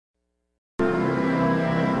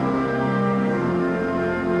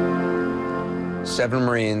7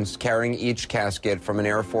 Marines carrying each casket from an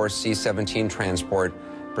Air Force C-17 transport,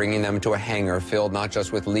 bringing them to a hangar filled not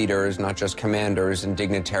just with leaders, not just commanders and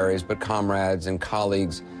dignitaries, but comrades and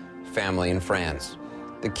colleagues, family and friends.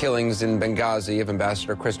 The killings in Benghazi of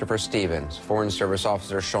Ambassador Christopher Stevens, Foreign Service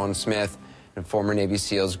Officer Sean Smith, and former Navy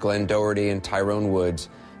SEALs Glenn Doherty and Tyrone Woods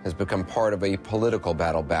has become part of a political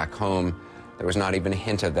battle back home. There was not even a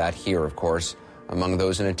hint of that here, of course. Among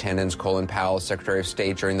those in attendance, Colin Powell, Secretary of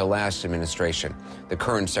State during the last administration. The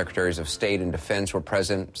current Secretaries of State and Defense were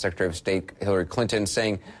present. Secretary of State Hillary Clinton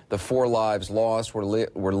saying the 4 lives lost were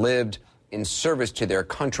lived in service to their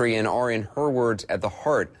country and are, in her words, at the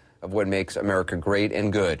heart of what makes America great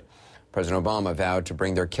and good. President Obama vowed to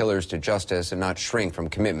bring their killers to justice and not shrink from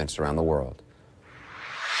commitments around the world.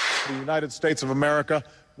 The United States of America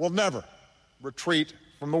will never retreat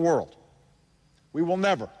from the world. We will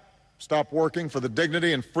never stop working for the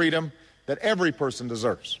dignity and freedom that every person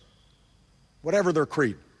deserves, whatever their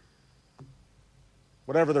creed,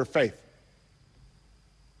 whatever their faith.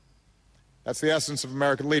 That's the essence of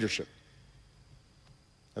American leadership.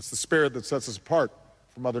 That's the spirit that sets us apart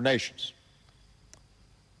from other nations.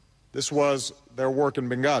 This was their work in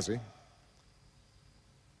Benghazi,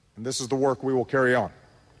 and this is the work we will carry on.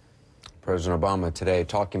 President Obama today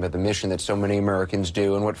talking about the mission that so many Americans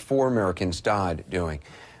do and what 4 Americans died doing.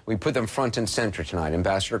 We put them front and center tonight.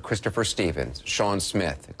 Ambassador Christopher Stevens, Sean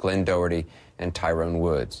Smith, Glenn Doherty, and Tyrone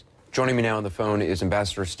Woods. Joining me now on the phone is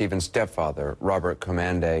Ambassador Stevens' stepfather, Robert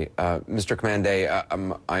Comande. Mr. Comande,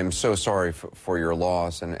 I'm so sorry for your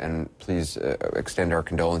loss, and please extend our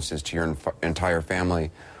condolences to your entire family.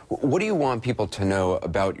 What do you want people to know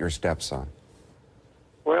about your stepson?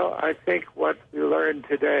 Well, I think what we learned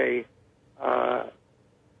today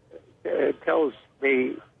it tells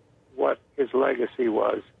me what his legacy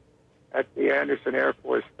was. At the Anderson Air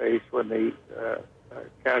Force Base, when the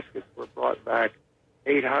caskets were brought back,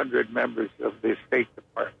 800 members of the State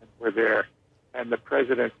Department were there, and the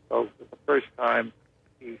President spoke for the first time.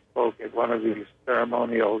 He spoke at one of these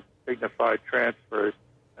ceremonial dignified transfers,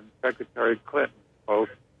 and Secretary Clinton spoke,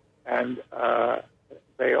 and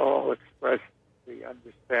they all expressed the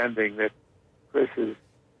understanding that Chris's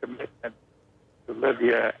commitment to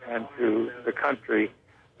Libya and to the country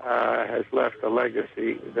has left a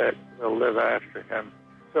legacy that will live after him.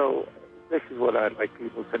 So this is what I'd like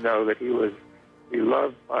people to know, that he was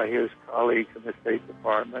beloved by his colleagues in the State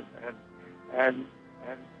Department and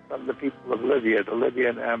from the people of Libya. The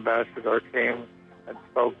Libyan ambassador came and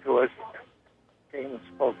spoke to us,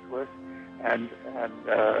 and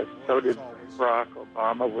so did Barack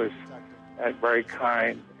Obama, was very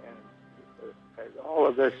kind, and all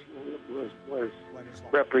of this was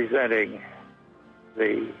representing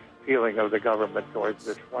the feeling of the government towards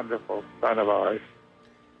this wonderful son of ours.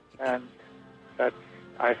 And that,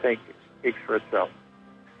 I think, speaks for itself.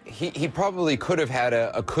 He probably could have had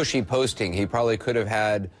a cushy posting. He probably could have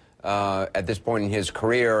had, at this point in his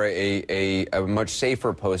career, a much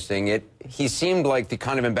safer posting. He seemed like the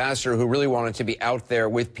kind of ambassador who really wanted to be out there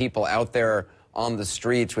with people, out there on the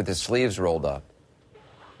streets with his sleeves rolled up.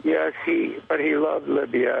 Yes, but he loved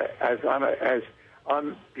Libya as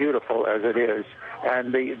unbeautiful as it is.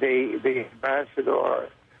 And the ambassador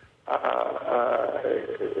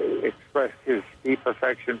expressed his deep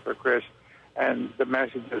affection for Chris, and the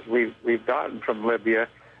messages we've gotten from Libya,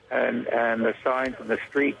 and the signs in the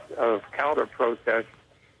streets of counter-protest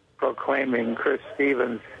proclaiming Chris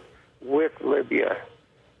Stevens with Libya,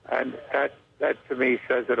 and that to me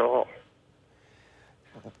says it all.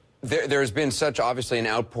 There's been such, obviously, an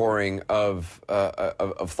outpouring of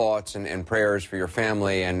thoughts and prayers for your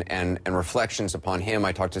family and reflections upon him.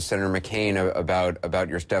 I talked to Senator McCain about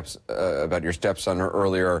your stepson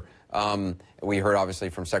earlier. We heard, obviously,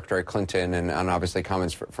 from Secretary Clinton and obviously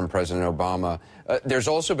comments from President Obama. There's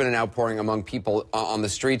also been an outpouring among people on the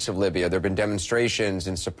streets of Libya. There have been demonstrations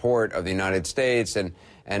in support of the United States and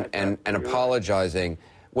apologizing.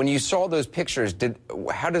 When you saw those pictures,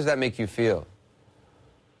 how does that make you feel?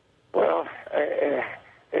 Well,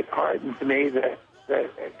 it hardens me that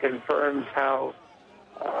it confirms how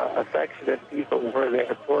affectionate people were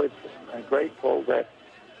there towards him, and grateful that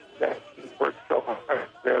he worked so hard for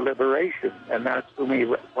their liberation, and that's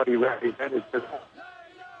what he represented to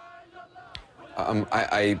them.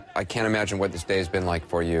 I can't imagine what this day has been like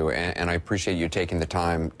for you, and I appreciate you taking the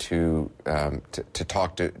time to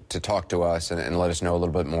talk to us and let us know a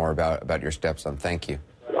little bit more about your stepson. Thank you.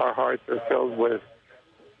 Our hearts are filled with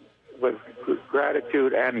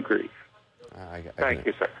gratitude and grief. Thank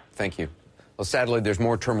you, sir. Thank you. Well, sadly, there's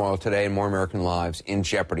more turmoil today and more American lives in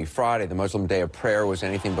jeopardy. Friday, the Muslim Day of Prayer, was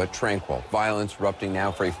anything but tranquil. Violence erupting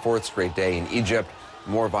now for a 4th straight day in Egypt.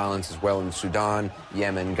 More violence as well in Sudan,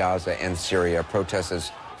 Yemen, Gaza, and Syria. Protests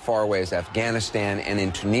as far away as Afghanistan and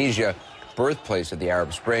in Tunisia, birthplace of the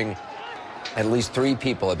Arab Spring. At least 3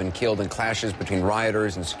 people have been killed in clashes between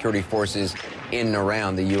rioters and security forces in and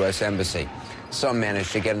around the U.S. Embassy. Some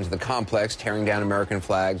managed to get into the complex, tearing down American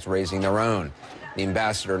flags, raising their own. The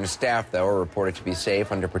ambassador and his staff, though, are reported to be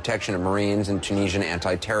safe under protection of Marines and Tunisian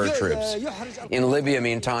anti-terror troops. In Libya,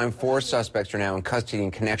 meantime, 4 suspects are now in custody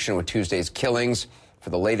in connection with Tuesday's killings. For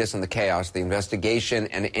the latest in the chaos, the investigation,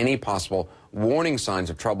 and any possible warning signs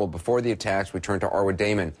of trouble before the attacks, we turn to Arwa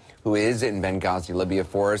Damon, who is in Benghazi, Libya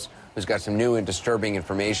for us, who's got some new and disturbing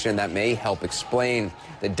information that may help explain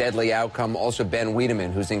the deadly outcome. Also, Ben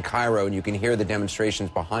Wiedemann, who's in Cairo, and you can hear the demonstrations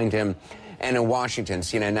behind him. And in Washington,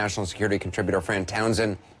 CNN national security contributor Fran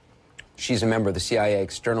Townsend. She's a member of the CIA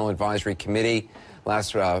External Advisory Committee.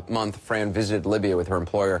 Last month, Fran visited Libya with her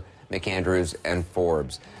employer, McAndrews and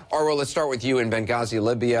Forbes. Arwa, let's start with you in Benghazi,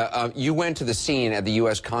 Libya. You went to the scene at the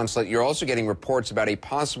U.S. consulate. You're also getting reports about a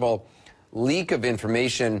possible leak of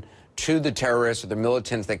information to the terrorists or the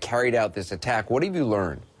militants that carried out this attack. What have you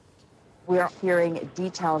learned? We are hearing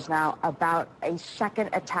details now about a second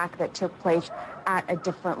attack that took place at a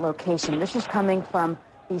different location. This is coming from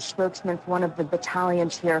the spokesman for one of the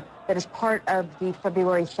battalions here that is part of the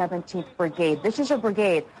February 17th Brigade. This is a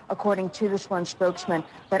brigade, according to this one spokesman,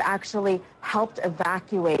 that actually helped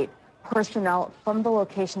evacuate personnel from the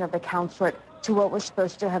location of the consulate to what was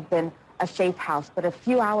supposed to have been a safe house. But a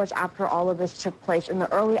few hours after all of this took place, in the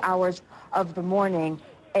early hours of the morning,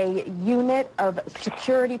 a unit of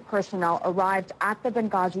security personnel arrived at the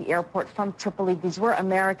Benghazi airport from Tripoli. These were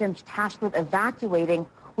Americans tasked with evacuating,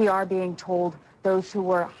 we are being told, those who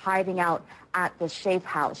were hiding out at the safe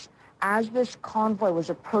house. As this convoy was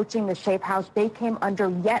approaching the safe house, they came under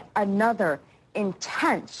yet another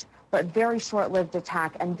intense but very short-lived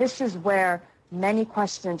attack. And this is where many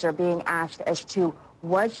questions are being asked as to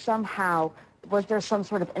was there some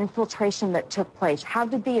sort of infiltration that took place? How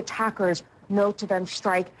did the attackers know to then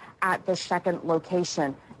strike at the second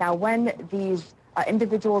location? Now, when these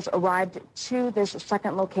individuals arrived to this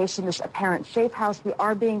second location, this apparent safe house, we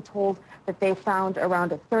are being told that they found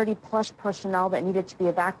around 30-plus personnel that needed to be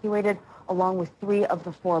evacuated, along with 3 of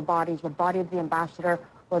the 4 bodies. The body of the ambassador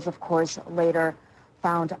was, of course, later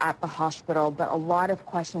found at the hospital. But a lot of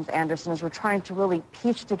questions, Anderson, as we're trying to really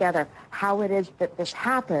piece together how it is that this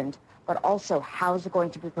happened, but also how is it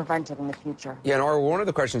going to be prevented in the future? Yeah, and one of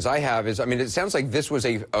the questions I have is, I mean, it sounds like this was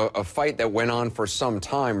a fight that went on for some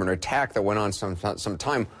time, or an attack that went on some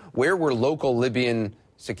time. Where were local Libyan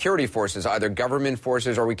security forces, either government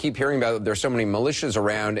forces, or we keep hearing about there's so many militias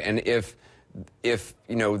around, and if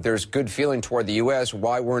you know there's good feeling toward the U.S.,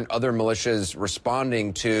 why weren't other militias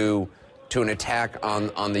responding to an attack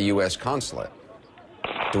on the U.S. consulate?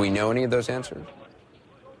 Do we know any of those answers?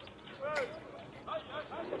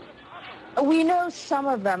 We know some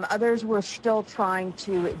of them. Others we're still trying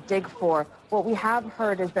to dig for. What we have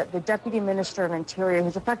heard is that the Deputy Minister of Interior,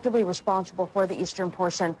 who's effectively responsible for the eastern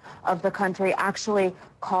portion of the country, actually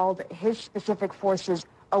called his specific forces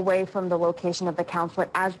away from the location of the consulate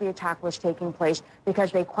as the attack was taking place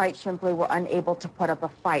because they quite simply were unable to put up a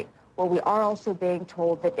fight. Well, we are also being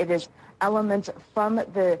told that it is elements from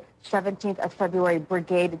the 17th of February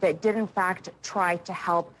Brigade that did, in fact, try to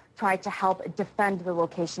help defend the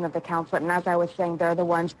location of the consulate. And as I was saying, they're the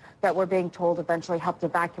ones that we're being told eventually helped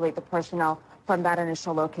evacuate the personnel from that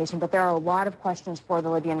initial location. But there are a lot of questions for the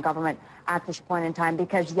Libyan government at this point in time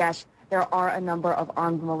because, yes, there are a number of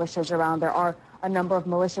armed militias around. There are a number of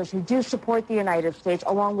militias who do support the United States,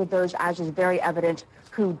 along with those, as is very evident,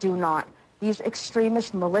 who do not. These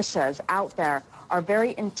extremist militias out there are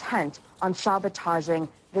very intent on sabotaging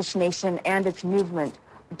this nation and its movement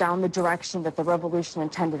down the direction that the revolution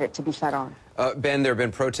intended it to be set on. Ben, there have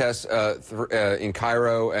been protests in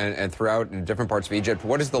Cairo and throughout in different parts of Egypt.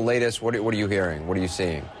 What is the latest? What are you hearing? What are you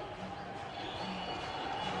seeing?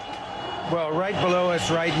 Well, right below us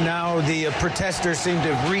right now, the protesters seem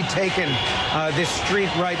to have retaken this street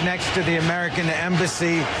right next to the American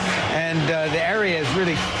embassy, and the area is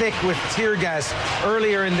really thick with tear gas.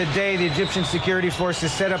 Earlier in the day, the Egyptian security forces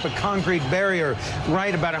set up a concrete barrier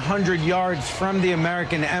right about 100 yards from the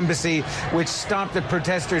American embassy, which stopped the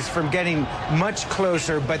protesters from getting much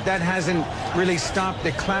closer, but that hasn't really stopped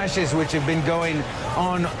the clashes which have been going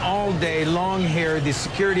on all day long here. The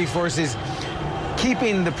security forces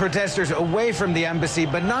keeping the protesters away from the embassy,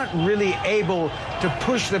 but not really able to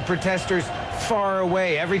push the protesters far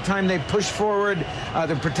away. Every time they push forward,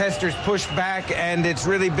 the protesters push back, and it's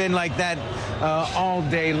really been like that all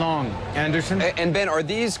day long. Anderson? And Ben, are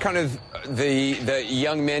these kind of the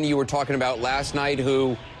young men you were talking about last night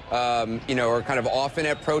who you know, are kind of often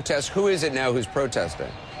at protests. Who is it now who's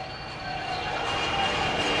protesting?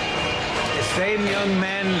 Same young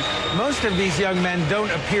men. Most of these young men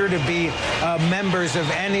don't appear to be members of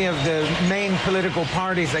any of the main political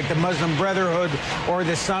parties like the Muslim Brotherhood or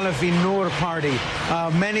the Salafi Noor party.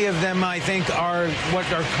 Many of them, I think, are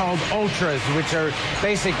what are called ultras, which are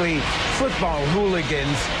basically football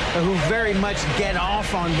hooligans who very much get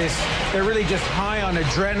off on this. They're really just high on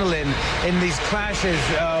adrenaline in these clashes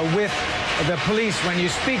with the police. When you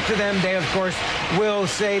speak to them, they, of course, will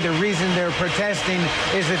say the reason they're protesting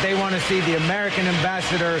is that they want to see the American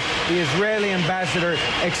ambassador, the Israeli ambassador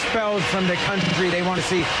expelled from the country. They want to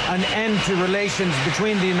see an end to relations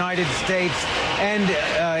between the United States and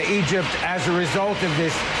Egypt as a result of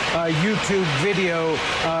this YouTube video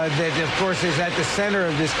that, of course, is at the center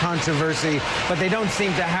of this controversy. But they don't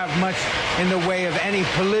seem to have much in the way of any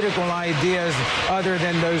political ideas other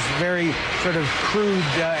than those very sort of crude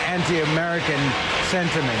anti-American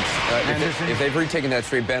sentiments. If they've retaken that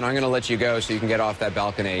street, Ben, I'm going to let you go so you can get off that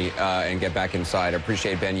balcony and get back inside. I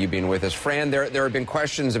appreciate, Ben, you being with us. Fran, there have been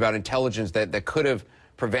questions about intelligence that could have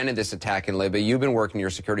prevented this attack in Libya. You've been working your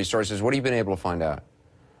security sources. What have you been able to find out?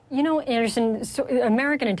 You know, Anderson,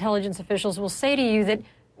 American intelligence officials will say to you that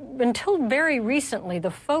until very recently, the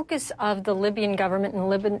focus of the Libyan government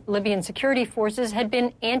and Libyan security forces had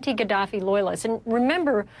been anti-Gaddafi loyalists. And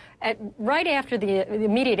remember, right after the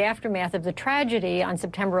immediate aftermath of the tragedy on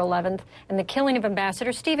September 11th and the killing of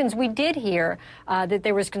Ambassador Stevens, we did hear that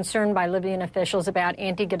there was concern by Libyan officials about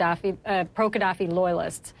anti-Gaddafi, pro-Gaddafi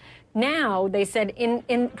loyalists. Now, they said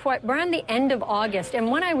around the end of August, and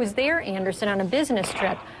when I was there, Anderson, on a business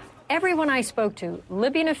trip, everyone I spoke to,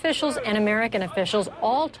 Libyan officials and American officials,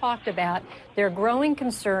 all talked about their growing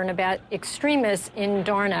concern about extremists in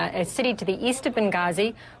Darna, a city to the east of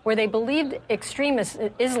Benghazi, where they believed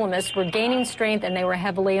Islamists were gaining strength and they were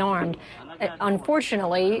heavily armed.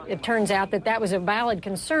 Unfortunately, it turns out that was a valid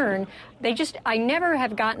concern. I never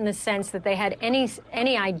have gotten the sense that they had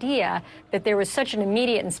any idea that there was such an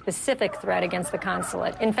immediate and specific threat against the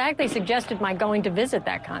consulate. In fact, they suggested my going to visit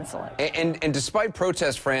that consulate. And despite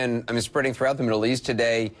protests, Fran, spreading throughout the Middle East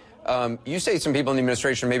today, you say some people in the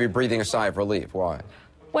administration may be breathing a sigh of relief. Why?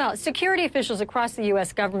 Well, security officials across the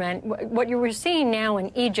U.S. government, what you were seeing now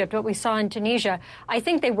in Egypt, what we saw in Tunisia, I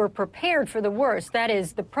think they were prepared for the worst. That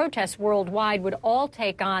is, the protests worldwide would all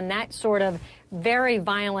take on that sort of very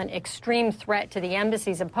violent, extreme threat to the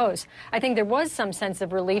embassies and posts. I think there was some sense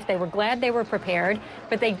of relief. They were glad they were prepared,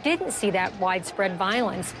 but they didn't see that widespread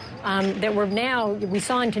violence that we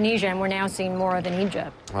saw in Tunisia and we're now seeing more of in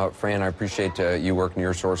Egypt. Fran, I appreciate you working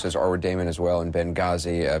your sources, Arwa Damon as well, in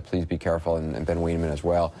Benghazi. Please be careful, and Ben Wieneman as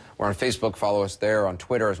well. We're on Facebook. Follow us there. On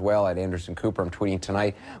Twitter as well, at Anderson Cooper. I'm tweeting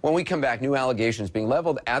tonight. When we come back, new allegations being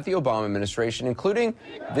leveled at the Obama administration, including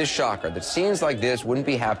this shocker, that scenes like this wouldn't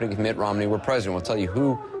be happening if Mitt Romney were president. We'll tell you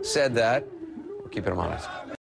who said that. We're keeping them honest.